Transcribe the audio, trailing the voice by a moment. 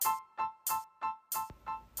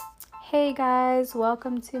Hey guys,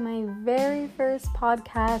 welcome to my very first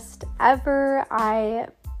podcast ever.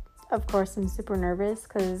 Of course, am super nervous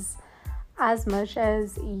because as much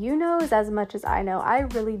as you know is as much as I know. I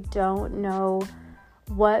really don't know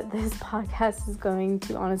what this podcast is going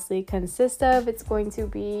to honestly consist of. It's going to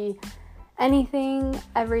be anything,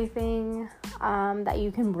 everything that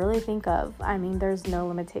you can really think of. I mean, there's no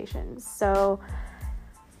limitations. So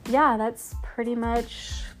yeah, that's pretty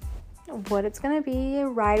much what it's gonna be.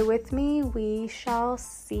 Ride with me. We shall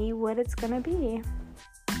see what it's gonna be.